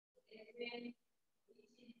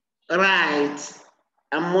Right.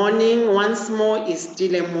 A morning once more is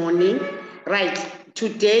still a morning. Right.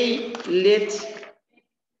 Today, let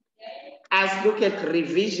us look at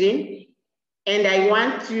revision. And I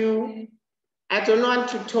don't want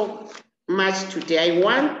to talk much today. I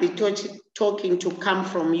want the talking to come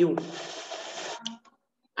from you.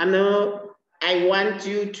 I want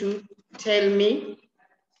you to tell me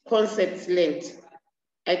concepts learned.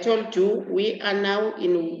 I told you we are now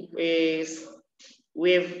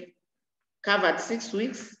we've covered 6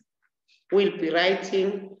 weeks. We'll be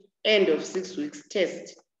writing end of 6 weeks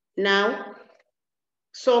test. Now,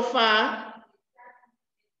 so far,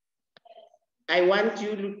 I want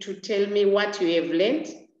you to tell me what you have learned,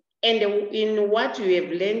 and in what you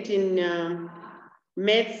have learned in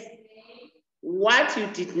maths, what you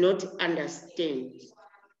did not understand.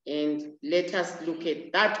 And let us look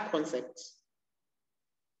at that concept.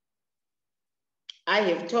 I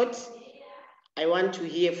have taught, I want to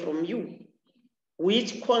hear from you.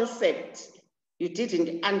 Which concept you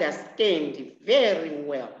didn't understand very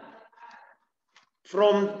well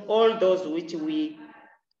from all those which we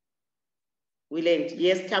learned?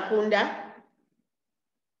 Yes, Takunda?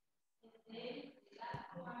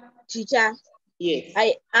 Teacher. Yes.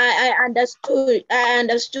 I understood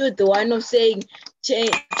the one of saying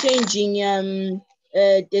changing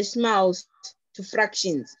decimals to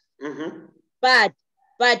fractions. Mm-hmm. But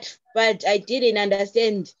I didn't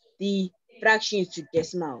understand the fractions to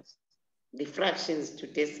decimals. The fractions to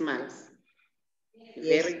decimals.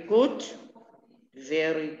 Yes. Very good.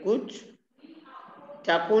 Very good.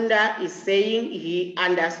 Takunda is saying he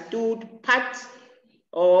understood part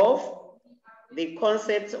of the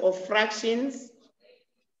concepts of fractions,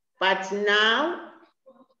 but now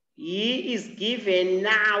he is given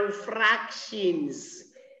now fractions.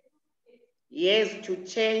 He has to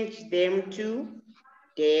change them to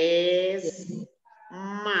decimals.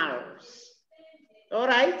 All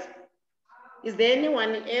right. Is there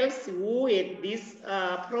anyone else who had this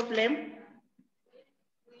problem?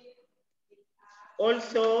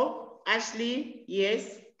 Also, Ashley,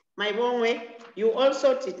 yes. My Bongwe, you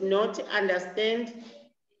also did not understand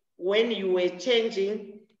when you were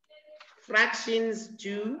changing fractions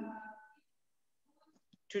to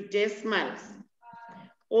decimals.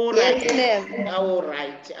 All right. Yes, All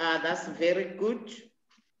right. That's very good.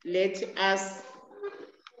 Let us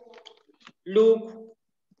look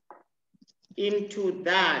into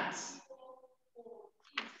that.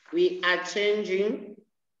 We are changing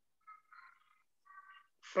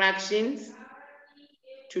fractions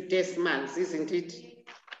to decimals, isn't it?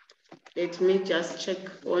 Let me just check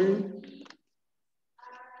on.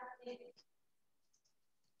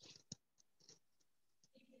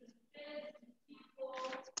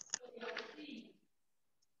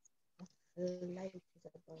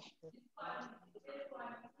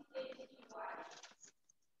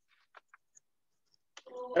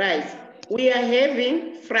 Right, we are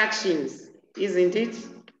having fractions, isn't it?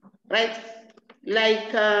 Right,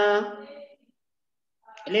 like,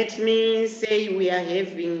 let me say we are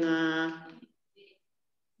having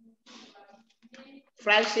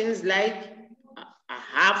fractions like a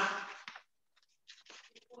half,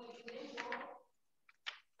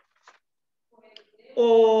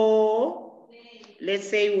 or let's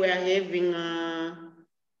say we are having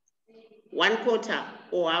 1/4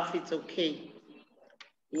 or half, it's okay.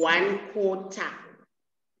 1/4.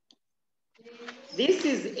 This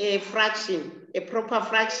is a fraction, a proper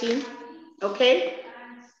fraction, okay?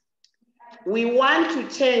 We want to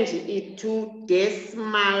change it to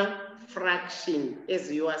decimal fraction, as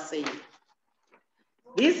you are saying.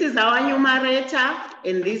 This is our numerator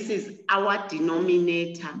and this is our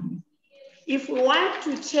denominator. If we want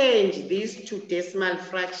to change this to decimal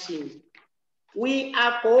fraction, we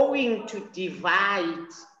are going to divide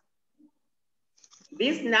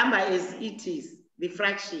this number as it is, the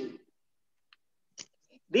fraction.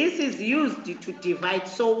 This is used to divide,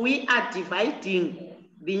 so we are dividing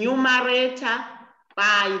the numerator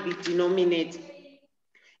by the denominator.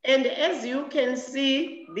 And as you can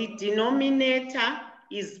see, the denominator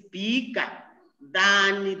is bigger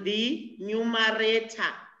than the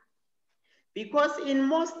numerator, because in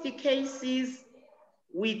most cases,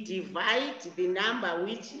 we divide the number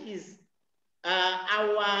which is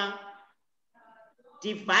our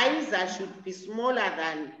divisor should be smaller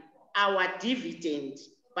than our dividend.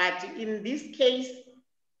 But in this case,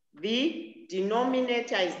 the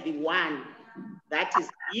denominator is the one that is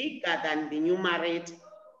bigger than the numerator.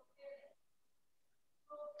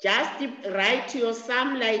 Just write your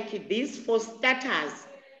sum like this for starters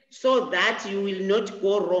so that you will not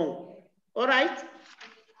go wrong. All right?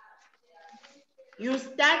 You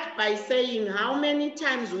start by saying how many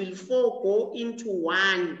times will 4 go into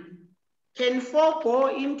 1? Can 4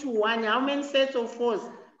 go into 1? How many sets of 4s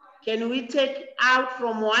can we take out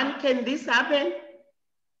from 1? Can this happen?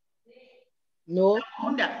 No.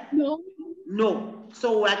 No. No.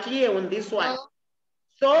 So we're clear on this one.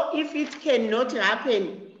 So if it cannot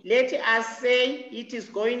happen, let us say it is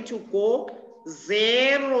going to go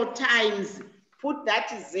 0 times. Put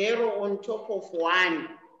that 0 on top of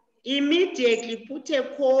 1. Immediately put a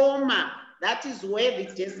comma. That is where the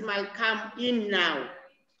decimal come in now.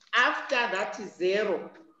 After that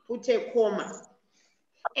 0, put a comma.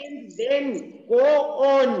 And then go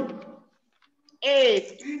on.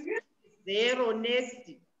 Add 0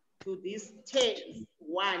 next to this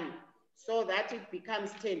 1 so that it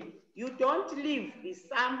becomes 10. You don't leave the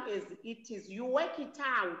sum as it is. You work it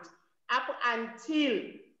out up until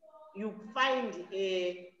you find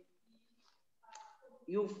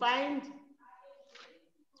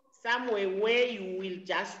somewhere where you will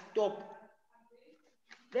just stop.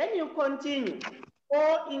 Then you continue.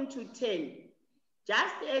 4 into 10.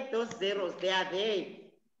 Just add those zeros. They are there.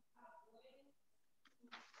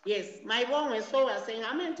 Yes, my one was so was saying,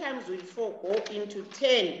 how many times will 4 go into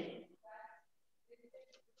 10?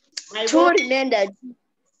 My 2 remainder.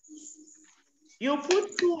 You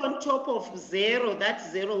put 2 on top of 0, that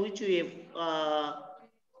 0 which you have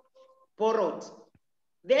borrowed.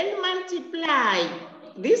 Then multiply.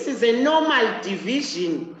 This is a normal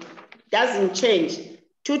division, doesn't change.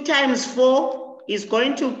 2 times 4 is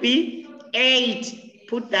going to be 8.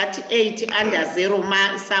 Put that 8 under 0,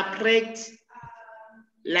 subtract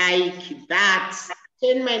like that.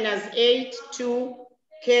 10 minus 8, 2,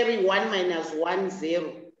 carry 1 minus 1,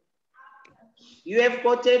 0. You have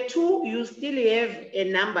got a 2, you still have a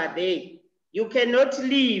number there. You cannot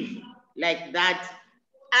leave like that.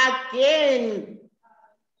 Again,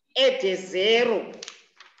 add a 0.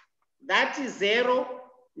 That is 0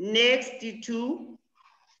 next to,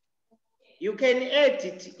 you can add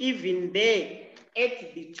it even there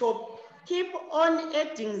at the top. Keep on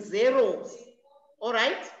adding zeros, all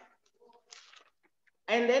right?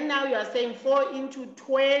 And then now you are saying 4 into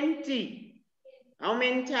 20. How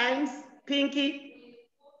many times? Pinky,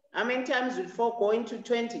 how many times will 4 go into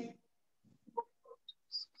 20?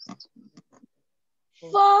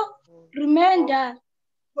 4 remainder.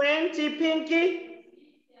 20, Pinky.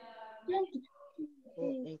 20.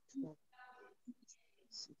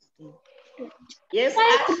 16. Yes,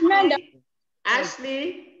 5 remainder.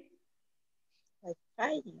 Ashley.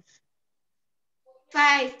 5.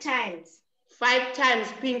 5 times. 5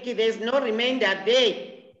 times, Pinky. There's no remainder there.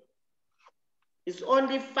 It's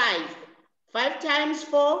only 5. 5 times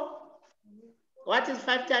 4. What is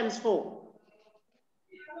 5 times 4?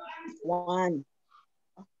 1.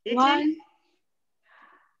 1.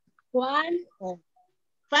 1.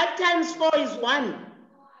 5 times 4 is 1.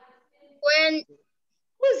 When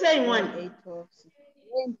Who's saying 1?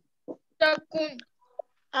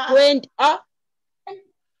 20.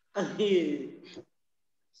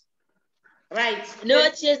 Right. No,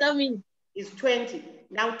 yes, I mean. It's 20.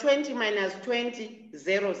 Now 20 minus 20,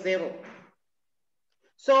 0, 0.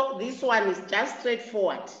 So this one is just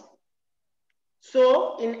straightforward.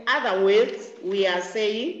 So in other words, we are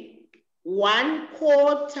saying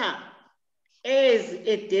 1/4 as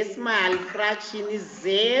a decimal fraction is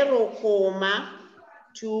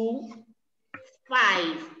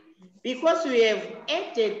 0.25. Because we have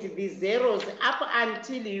added the zeros up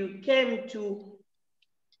until you came to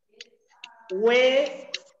where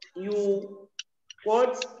you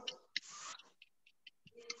got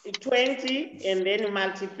 20 and then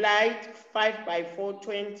multiplied 5 by 4,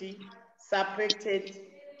 20, subtracted,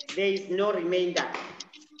 there is no remainder.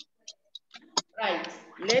 Right,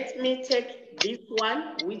 let me take this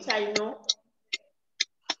one, which I know.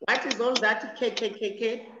 What is all that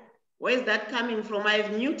KKKK? Where is that coming from?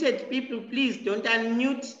 I've muted people, please don't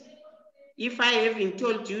unmute if I haven't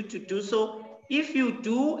told you to do so. If you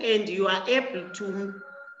do and you are able to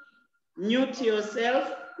mute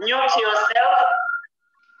yourself.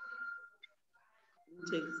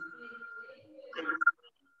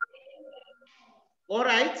 All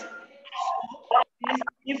right,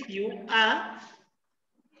 if you are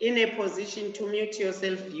in a position to mute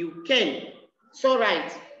yourself, you can. So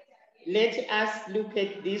right, let us look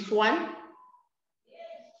at this one.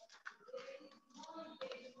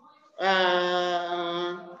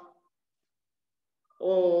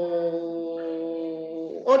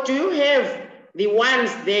 Or do you have the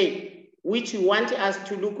ones there which you want us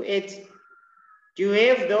to look at? Do you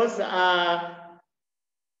have those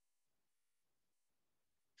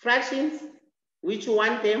fractions which you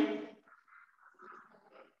want them?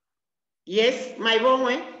 Yes, my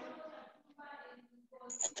boy.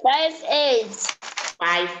 5 8.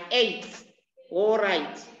 5 8. All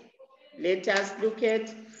right. Let us look at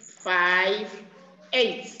 5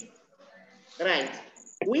 8. Right.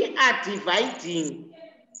 We are dividing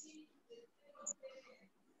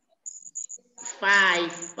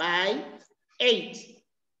 5 by 8.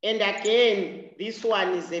 And again, this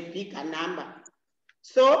one is a bigger number.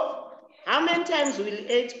 So, how many times will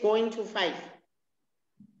 8 go into 5?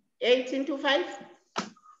 8 into 5?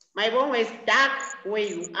 My bone is dark where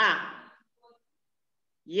you are.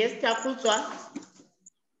 Yes, Takuzwa?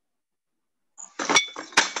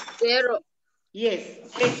 0. Yes,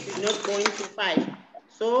 8 is not going to 5.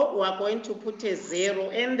 So, we are going to put a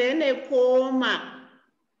 0 and then a comma.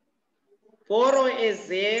 Borrow a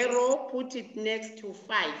 0, put it next to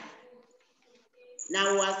 5.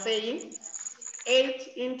 Now we are saying 8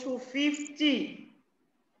 into 50.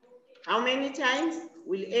 How many times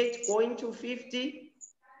will 8 go into 50?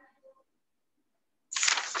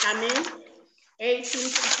 Come in. 8 into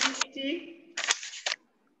 50.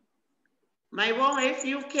 My wife,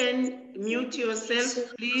 you can mute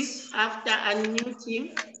yourself, please, after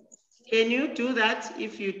unmuting. Can you do that?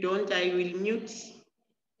 If you don't, I will mute.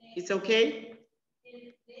 It's okay?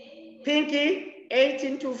 Pinky, 8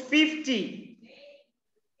 into 50.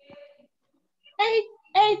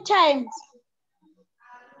 8 times.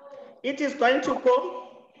 It is going to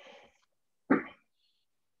go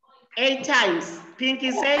 8 times.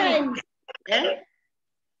 Pinky, say it. Yeah?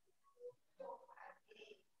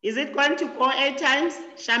 Is it going to go 8 times,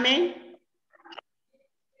 Charmaine?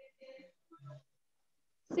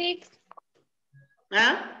 6.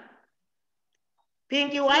 Huh?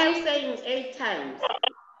 Pinky, why are you saying 8 times?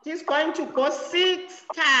 It is going to go 6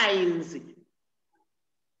 times.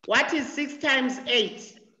 What is 6 times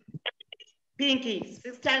 8? Pinky,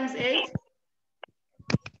 6 times 8?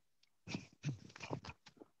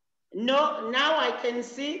 No, now I can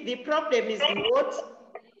see the problem is not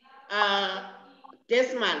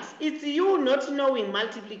decimals. It's you not knowing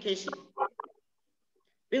multiplication.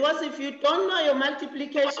 Because if you don't know your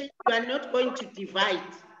multiplication, you are not going to divide.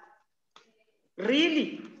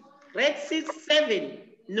 Really? Grade 6, 7?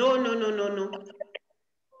 No, no, no, no, no.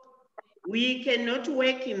 We cannot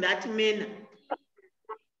work in that manner.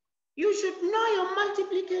 You should know your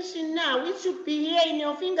multiplication now. It should be here in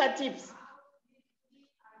your fingertips.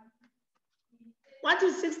 What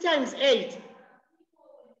is 6 times 8?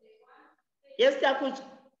 Yes, Takuch?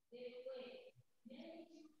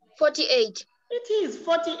 48. It is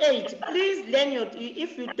 48. Please learn your,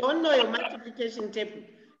 if you don't know your multiplication table,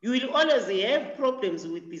 you will always have problems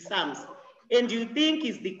with the sums. And you think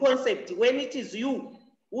it's the concept when it is you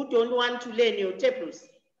who don't want to learn your tables.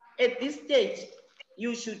 At this stage,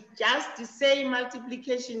 you should just say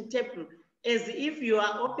multiplication table as if you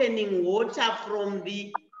are opening water from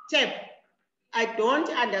the tap. I don't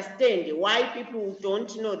understand why people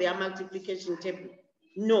don't know their multiplication table.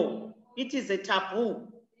 No, it is a taboo.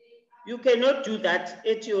 You cannot do that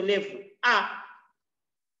at your level.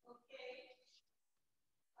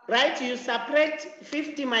 Right, you subtract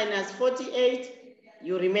 50 minus 48,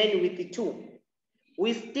 you remain with the 2.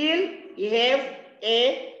 We still have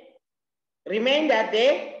a remainder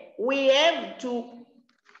there. We have to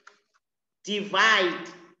divide.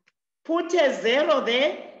 Put a 0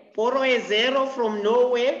 there, borrow a 0 from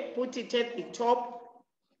nowhere, put it at the top,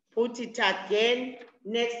 put it again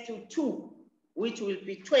next to 2, which will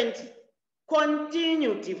be 20.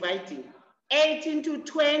 Continue dividing. 8 into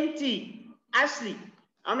 20. Ashley,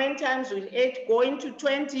 how many times will 8 go into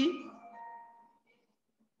 20?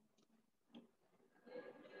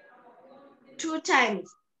 2 times.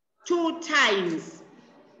 2 times.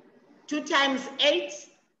 2 times 8.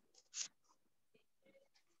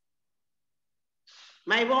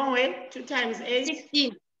 My one way, 2 times 8.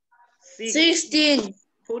 16. 16.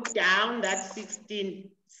 Put down that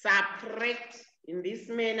 16. Subtract in this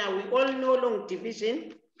manner. We all know long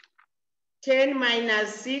division. 10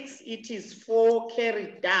 minus 6, it is 4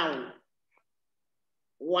 carried down.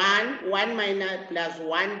 1 minus plus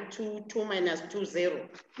 1, 2, 2 minus 2, 0.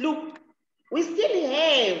 Look, we still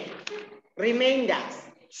have remainders.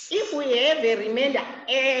 If we have a remainder,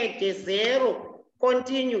 add a 0,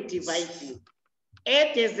 continue dividing.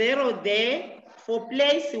 Add a 0 there for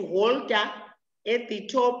placeholder at the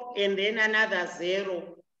top and then another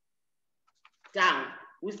 0 down.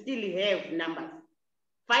 We still have numbers.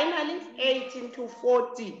 Finally, 8 into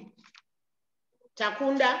 40.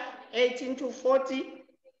 Takunda, 8 into 40.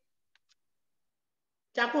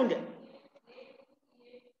 Takunda,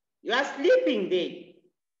 you are sleeping there.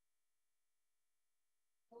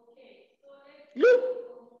 Look.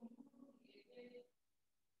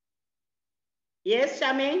 Yes,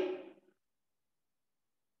 Charmaine?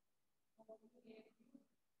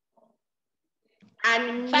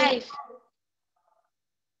 And 5.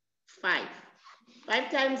 5.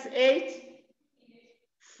 5 times 8,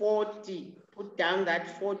 40. Put down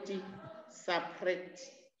that 40, subtract.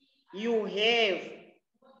 You have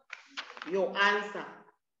your answer.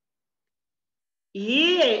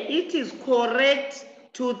 Here it is correct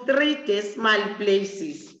to 3 decimal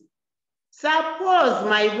places. Suppose,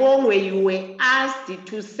 my home, where you were asked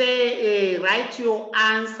to say, write your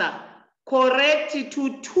answer correct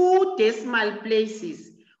to 2 decimal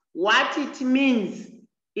places. What it means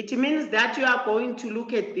that you are going to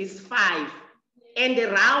look at this 5 and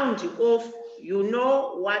round off. You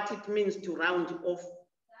know what it means to round off.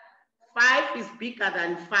 5 is bigger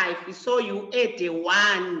than 5, so you add a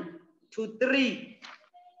 1 to 3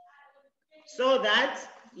 so that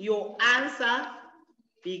your answer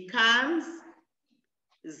becomes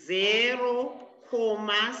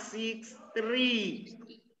 0.63.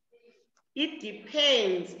 It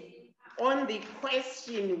depends on the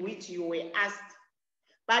question which you were asked.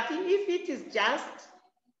 But if it is just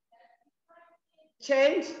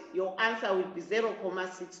change, your answer will be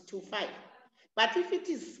 0.625. But if it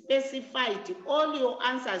is specified, all your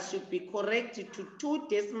answers should be corrected to 2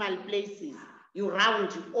 decimal places. You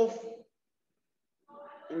round off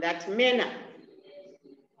in that manner.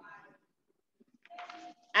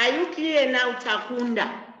 Are you clear now, Takunda?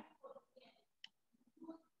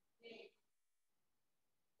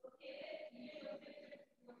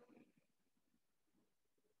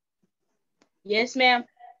 Yes, ma'am.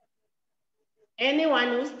 Anyone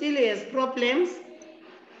who still has problems?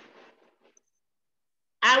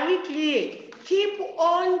 Are we clear? Keep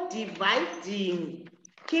on dividing.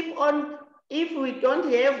 Keep on, if we don't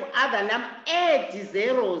have other number, add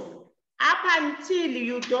zeros up until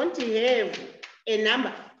you don't have a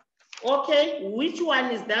number. Okay, which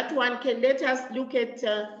one is that one? Can let us look at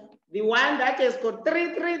the one that has got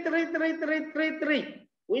 3, 3, 3, 3, 3, 3, 3.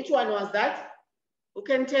 Which one was that? Who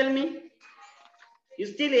can tell me? You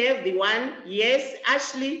still have the one? Yes,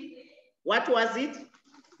 Ashley. What was it?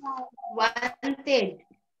 1/3.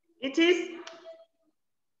 It is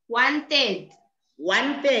 1/3.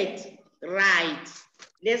 1/3. Right.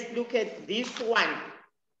 Let's look at this one.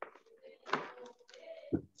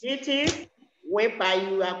 It is whereby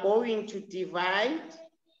you are going to divide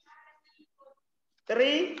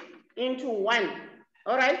 3 into 1.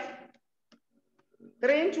 All right?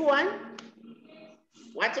 3 into 1.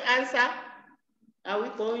 What answer are we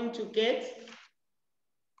going to get?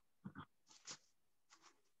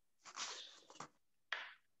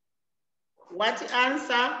 What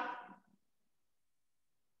answer?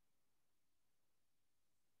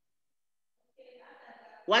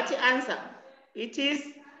 What answer? It is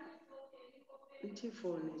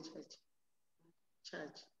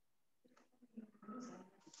charge.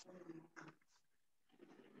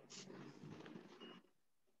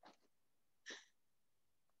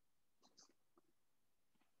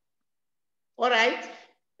 All right,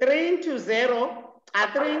 3 into 0,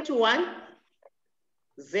 3 into 1,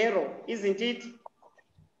 0, isn't it?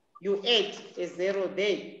 You add a 0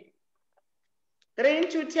 there. 3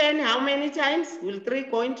 into 10, how many times? Will 3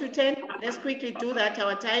 go into 10? Let's quickly do that,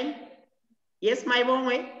 our time. Yes, my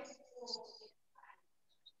boy.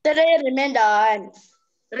 3 remainder 1.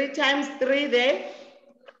 3 times 3 there?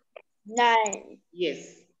 9.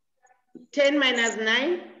 Yes. 10 minus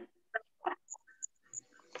 9?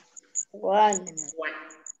 1.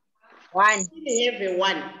 1. We have a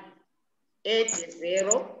 1. Add a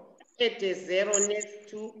 0. Add a 0 next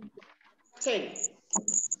to 10.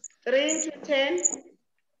 3 into 10?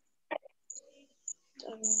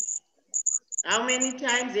 How many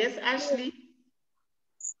times? Yes, Ashley?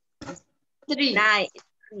 3. 9.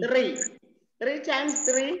 3. 3 times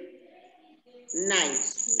 3? 9.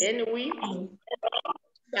 Then we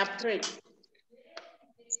subtract.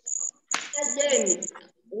 Again,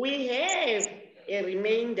 we have a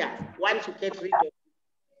remainder, one to get rid of.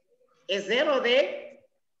 A 0 there,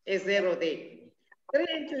 a 0 there. 3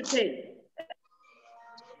 into 10,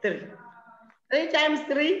 3. 3 times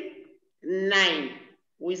 3, 9.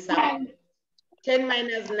 We subtract. 10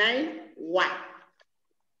 minus 9, 1.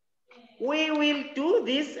 We will do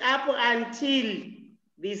this up until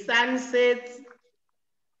the sun sets.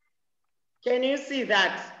 Can you see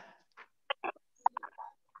that?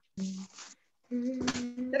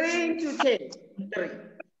 3 into 10, 3.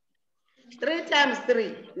 3 times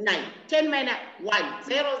 3, 9. 10 minus 1,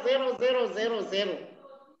 0, 0, 0, 0, 0.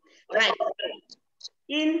 Right.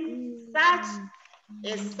 In such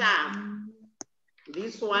a sum,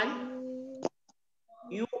 this one,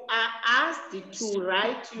 you are asked to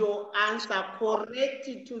write your answer correct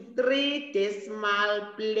to 3 decimal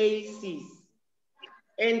places.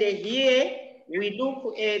 And here we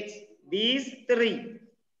look at these 3.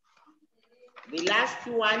 The last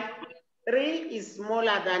one, 3 is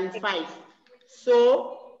smaller than 5.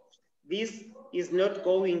 So this is not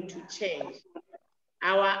going to change.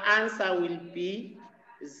 Our answer will be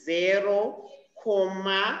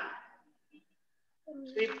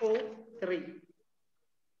 0,333.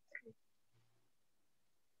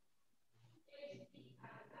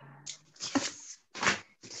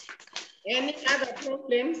 Any other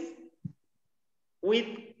problems with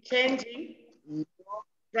changing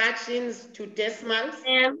fractions to decimals?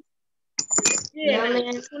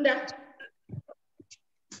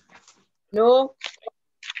 No.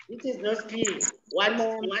 It is not clear.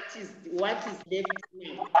 What is left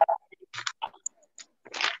now?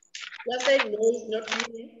 You are saying no, it's not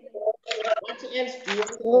clear. What else do you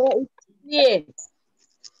want? Yeah.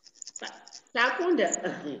 Takunda,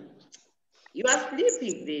 you are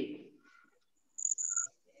sleeping there.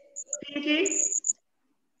 Pinky, is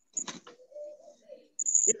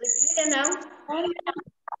it clear now?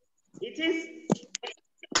 It is?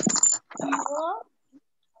 No.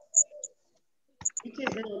 It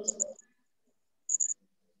is not.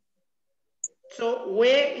 So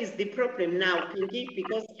where is the problem now, Pinky?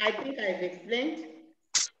 Because I think I've explained.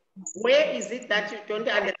 Where is it that you don't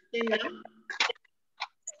understand now?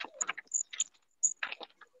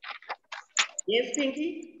 Yes,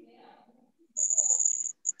 Pinky?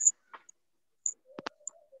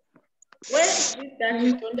 Where is it that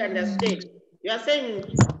you don't understand? You are saying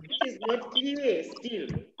it is not clear still.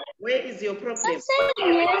 Where is your problem? I'm saying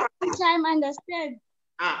yes, time understand.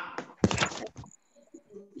 Ah.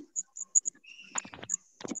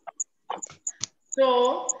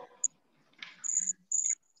 So,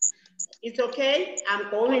 it's okay.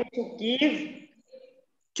 I'm going to give.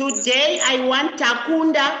 Today, I want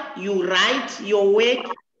Takunda, you write your work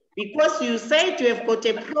because you said you have got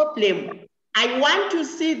a problem. I want to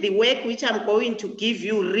see the work which I'm going to give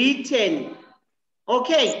you written.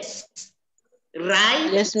 Okay. Right?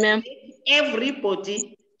 Yes, ma'am.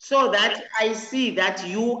 Everybody, so that I see that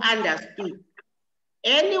you understood.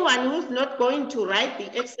 Anyone who's not going to write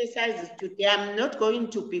the exercises today, I'm not going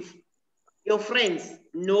to be your friends.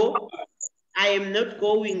 No, I am not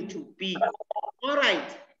going to be. All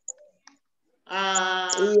right.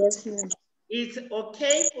 Yes, ma'am. It's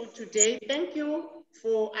okay for today. Thank you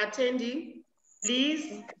for attending.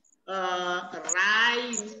 Please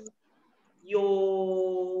write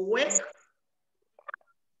your work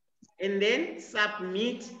and then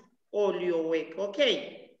submit all your work.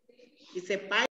 Okay. It's a